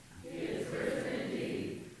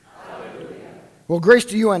Well, grace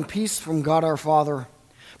to you and peace from God our Father,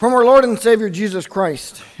 from our Lord and Savior Jesus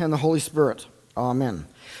Christ, and the Holy Spirit. Amen.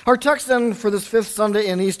 Our text then for this fifth Sunday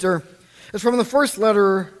in Easter is from the first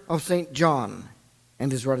letter of St. John,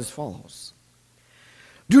 and is read as follows.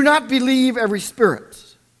 Do not believe every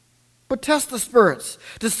spirit, but test the spirits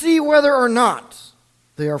to see whether or not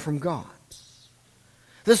they are from God.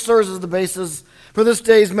 This serves as the basis for this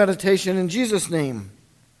day's meditation in Jesus' name.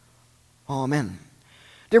 Amen.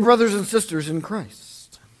 Dear brothers and sisters in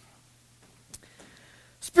Christ,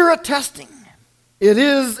 spirit testing, it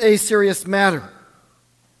is a serious matter.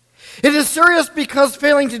 It is serious because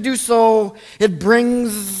failing to do so, it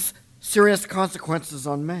brings serious consequences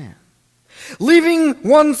on man, leaving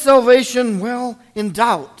one's salvation, in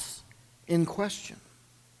doubt, in question.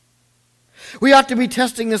 We ought to be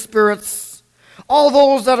testing the spirits, all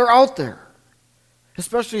those that are out there,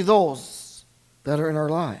 especially those that are in our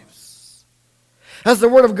lives. As the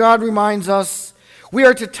Word of God reminds us, we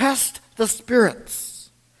are to test the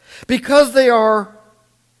spirits because they are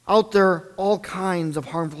out there all kinds of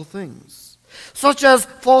harmful things, such as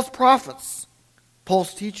false prophets,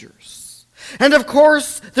 false teachers. And of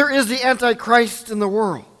course, there is the Antichrist in the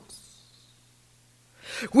world.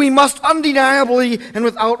 We must undeniably and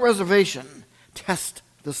without reservation test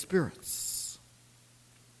the spirits.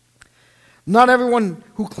 Not everyone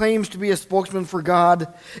who claims to be a spokesman for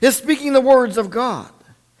God is speaking the words of God.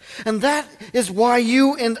 And that is why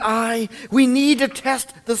you and we need to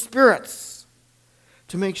test the spirits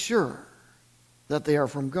to make sure that they are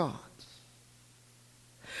from God.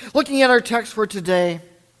 Looking at our text for today,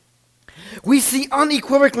 we see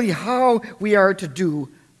unequivocally how we are to do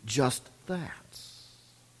just that.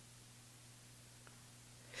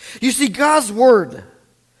 You see, God's Word,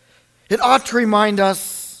 it ought to remind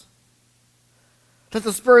us that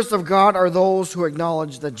the spirits of God are those who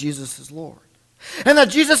acknowledge that Jesus is Lord, and that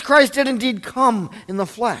Jesus Christ did indeed come in the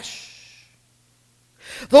flesh.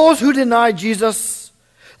 Those who deny Jesus,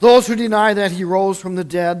 those who deny that he rose from the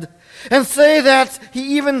dead, and say that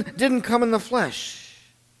he even didn't come in the flesh,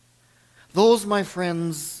 those, my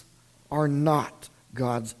friends, are not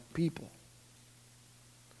God's people.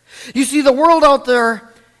 You see, the world out there,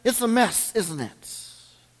 it's a mess, isn't it?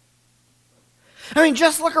 I mean,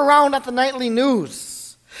 just look around at the nightly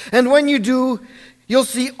news. And when you do, you'll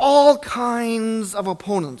see all kinds of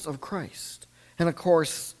opponents of Christ and, of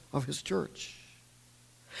course, of his church.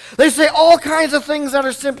 They say all kinds of things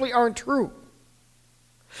that simply aren't true.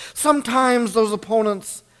 Sometimes those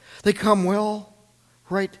opponents, they come,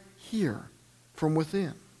 right here from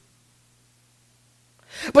within.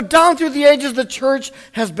 But down through the ages, the church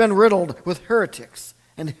has been riddled with heretics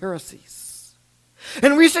and heresies.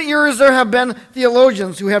 In recent years, there have been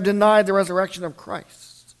theologians who have denied the resurrection of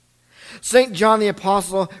Christ. St. John the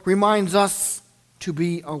Apostle reminds us to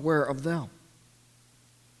be aware of them.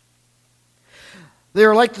 They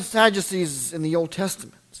are like the Sadducees in the Old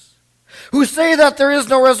Testament, who say that there is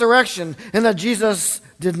no resurrection and that Jesus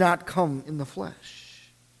did not come in the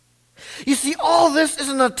flesh. You see, all this is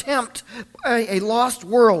an attempt by a lost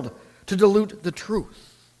world to dilute the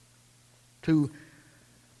truth, to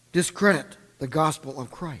discredit the gospel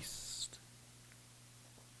of Christ.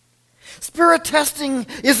 Spirit testing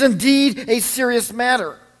is indeed a serious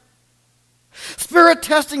matter. Spirit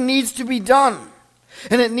testing needs to be done,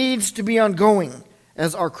 and it needs to be ongoing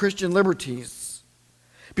as our Christian liberties,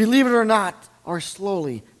 believe it or not, are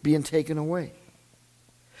slowly being taken away.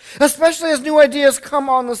 Especially as new ideas come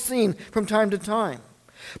on the scene from time to time,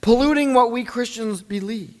 polluting what we Christians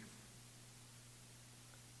believe.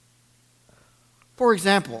 For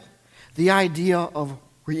example, the idea of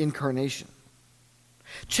reincarnation,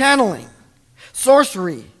 channeling,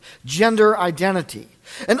 sorcery, gender identity,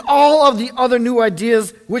 and all of the other new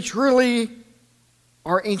ideas which really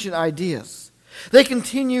are ancient ideas. They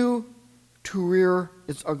continue to rear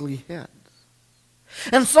its ugly head.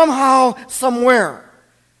 And somehow, somewhere,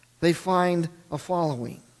 they find a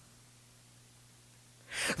following.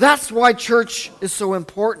 That's why church is so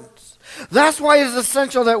important. That's why it is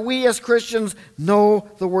essential that we as Christians know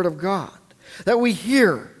the Word of God, that we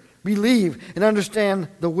hear, believe, and understand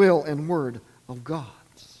the will and Word of God.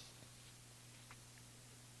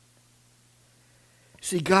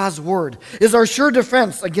 See, God's Word is our sure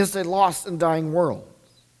defense against a lost and dying world.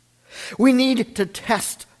 We need to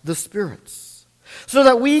test the spirits so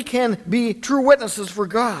that we can be true witnesses for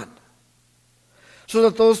God, so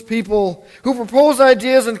that those people who propose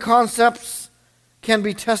ideas and concepts can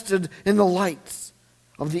be tested in the lights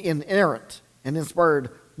of the inerrant and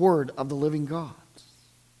inspired Word of the living God.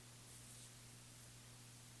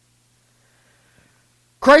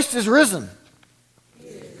 Christ is risen.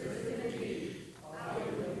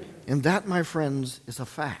 And that, my friends, is a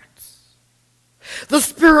fact. The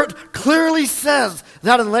Spirit clearly says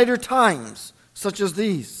that in later times, such as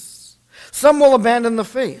these, some will abandon the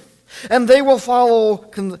faith, and they will follow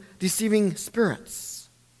deceiving spirits.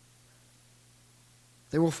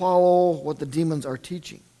 They will follow what the demons are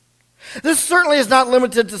teaching. This certainly is not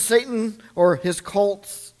limited to Satan or his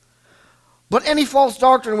cults, but any false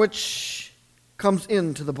doctrine which comes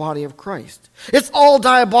into the body of Christ. It's all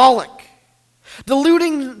diabolic,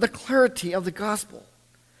 diluting the clarity of the gospel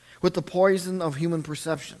with the poison of human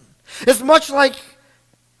perception. It's much like,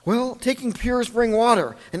 taking pure spring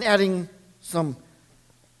water and adding something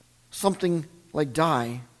like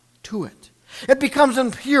dye to it. It becomes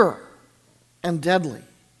impure and deadly,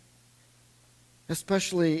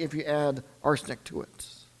 especially if you add arsenic to it.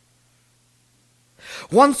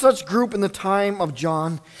 One such group in the time of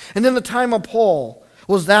John and in the time of Paul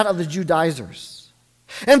was that of the Judaizers.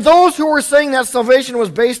 And those who were saying that salvation was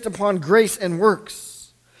based upon grace and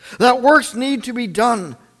works, that works need to be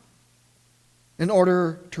done in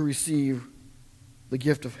order to receive the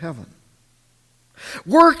gift of heaven.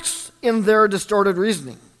 Works, in their distorted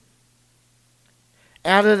reasoning,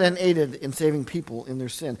 added and aided in saving people in their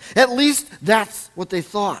sin. At least that's what they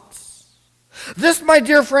thought. This, my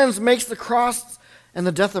dear friends, makes the cross and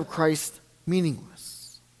the death of Christ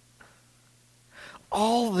meaningless.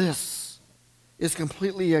 All this is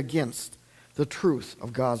completely against the truth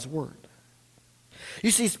of God's word. You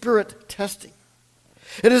see, spirit testing,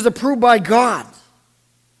 it is approved by God.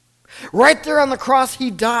 Right there on the cross, he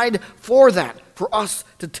died for that, for us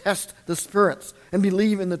to test the spirits and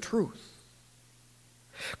believe in the truth.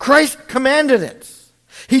 Christ commanded it.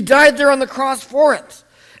 He died there on the cross for it.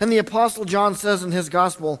 And the Apostle John says in his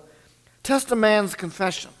gospel, test a man's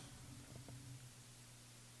confession.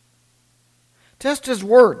 Test his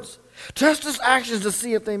words. Test his actions to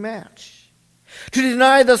see if they match. To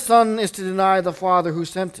deny the Son is to deny the Father who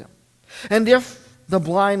sent him. And if the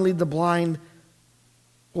blind lead the blind,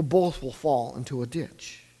 both will fall into a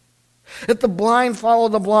ditch. If the blind follow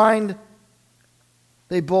the blind,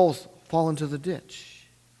 they both fall into the ditch.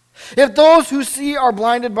 If those who see are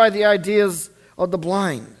blinded by the ideas of the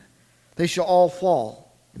blind, they shall all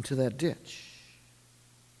fall into that ditch.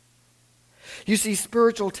 You see,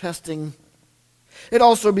 spiritual testing, it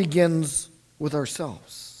also begins with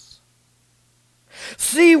ourselves.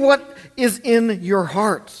 See what is in your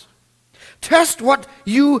heart. Test what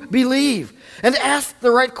you believe and ask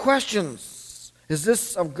the right questions. Is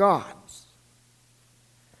this of God?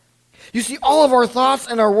 You see, all of our thoughts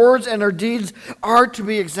and our words and our deeds are to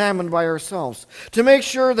be examined by ourselves to make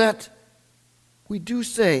sure that we do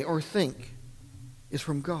say or think is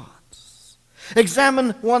from God.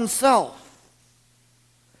 Examine oneself.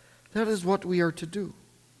 That is what we are to do.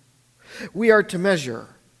 We are to measure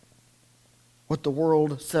what the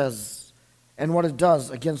world says and what it does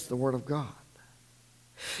against the Word of God.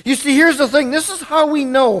 You see, here's the thing. This is how we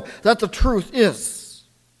know that the truth is.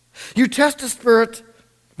 You test the Spirit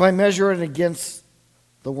by measuring it against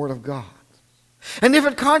the Word of God. And if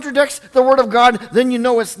it contradicts the Word of God, then you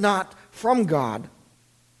know it's not from God.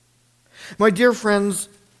 My dear friends,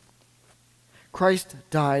 Christ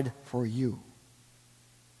died for you.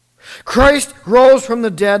 Christ rose from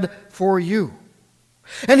the dead for you.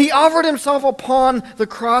 And he offered himself upon the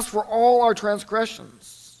cross for all our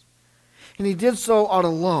transgressions. And he did so out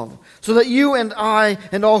of love, so that you and I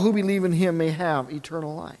and all who believe in him may have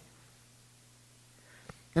eternal life.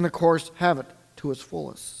 And of course, have it to its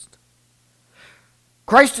fullest.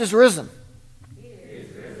 Christ is risen. He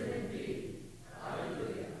is risen indeed.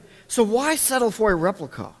 Hallelujah. So why settle for a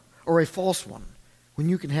replica or a false one when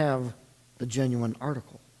you can have the genuine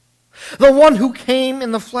article? The one who came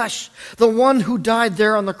in the flesh, the one who died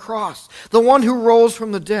there on the cross, the one who rose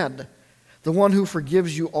from the dead, the one who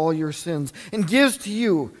forgives you all your sins and gives to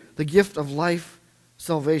you the gift of life,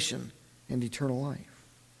 salvation, and eternal life.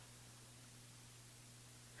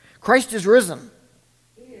 Christ is risen.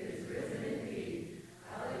 He is risen indeed.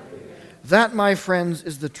 Hallelujah. That, my friends,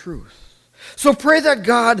 is the truth. So pray that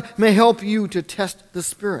God may help you to test the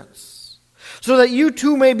spirits, so that you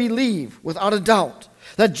too may believe without a doubt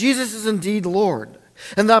that Jesus is indeed Lord,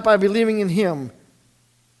 and that by believing in him,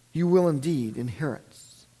 you will indeed inherit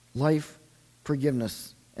life,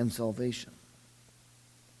 forgiveness, and salvation.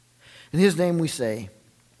 In his name we say,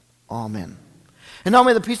 Amen. And now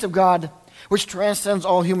may the peace of God, which transcends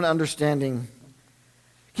all human understanding,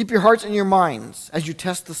 keep your hearts and your minds as you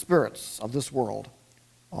test the spirits of this world.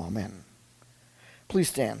 Amen. Please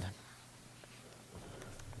stand.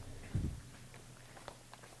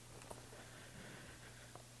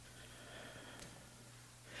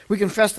 We confess